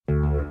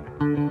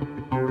Hi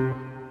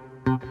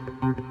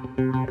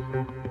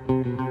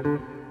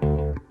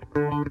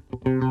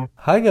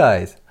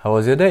guys, how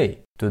was your day?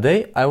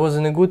 Today I was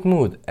in a good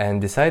mood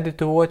and decided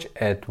to watch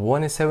a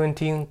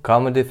 2017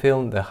 comedy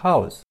film The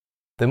House.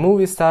 The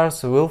movie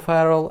stars Will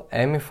Ferrell,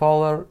 Amy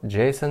Poehler,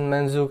 Jason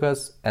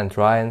Mantzoukas and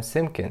Ryan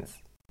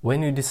Simpkins.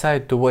 When you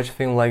decide to watch a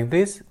film like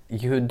this,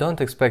 you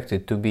don't expect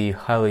it to be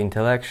highly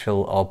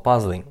intellectual or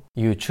puzzling.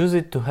 You choose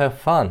it to have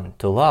fun,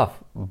 to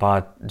laugh,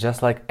 but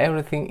just like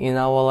everything in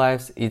our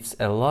lives, it's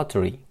a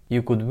lottery.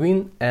 You could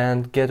win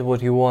and get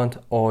what you want,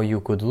 or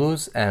you could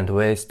lose and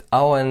waste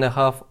hour and a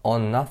half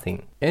on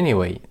nothing.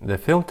 Anyway, the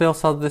film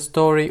tells us the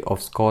story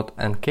of Scott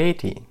and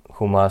Katie,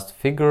 who must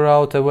figure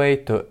out a way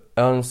to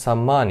earn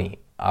some money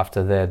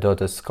after their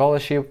daughter's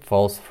scholarship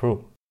falls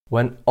through.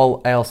 When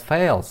all else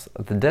fails,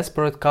 the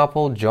desperate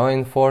couple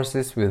join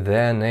forces with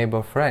their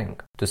neighbor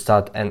Frank to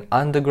start an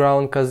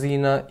underground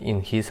casino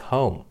in his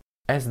home.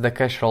 As the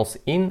cash rolls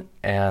in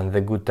and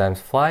the good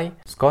times fly,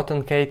 Scott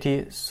and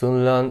Katie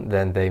soon learn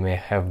that they may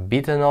have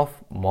bitten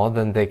off more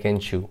than they can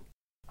chew.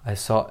 I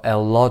saw a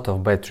lot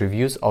of bad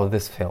reviews of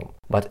this film,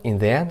 but in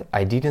the end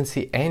I didn't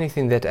see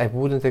anything that I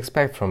wouldn't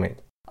expect from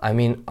it. I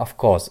mean, of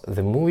course,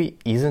 the movie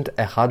isn't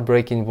a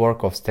heartbreaking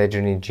work of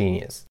staging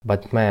genius,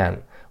 but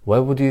man,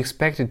 where would you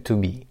expect it to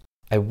be?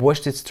 I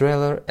watched its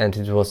trailer and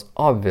it was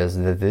obvious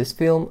that this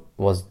film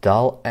was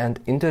dull and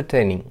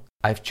entertaining.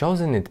 I've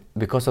chosen it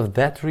because of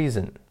that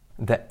reason.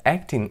 The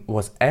acting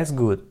was as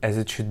good as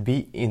it should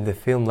be in the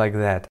film like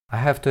that. I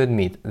have to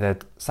admit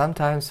that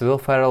sometimes Will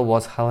Ferrell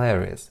was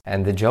hilarious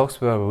and the jokes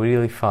were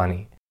really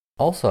funny.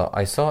 Also,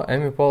 I saw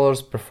Amy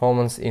Poehler's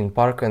performance in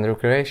Parks and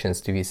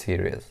Recreations TV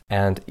series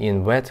and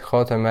in Wet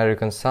Hot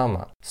American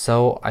Summer,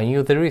 so I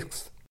knew the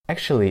risks.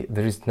 Actually,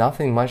 there is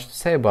nothing much to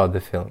say about the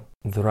film.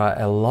 There are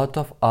a lot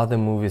of other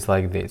movies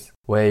like this,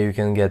 where you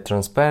can get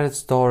transparent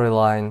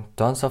storyline,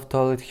 tons of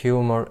toilet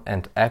humor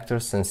and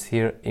actors'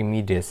 sincere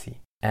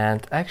immediacy.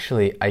 And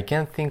actually, I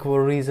can't think of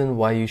a reason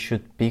why you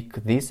should pick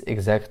this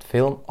exact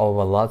film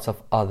over lots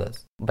of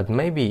others. But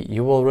maybe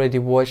you already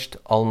watched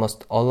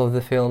almost all of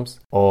the films,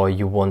 or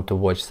you want to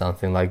watch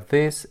something like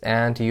this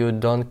and you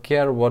don't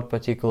care what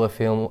particular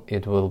film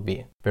it will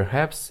be.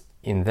 Perhaps,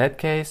 in that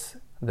case,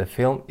 the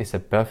film is a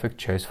perfect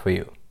choice for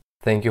you.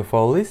 Thank you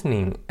for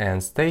listening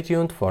and stay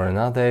tuned for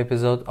another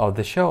episode of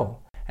the show.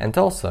 And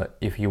also,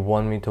 if you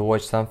want me to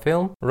watch some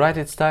film, write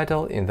its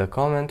title in the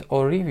comment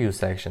or review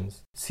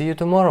sections. See you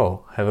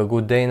tomorrow. Have a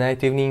good day,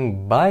 night,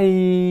 evening.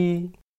 Bye!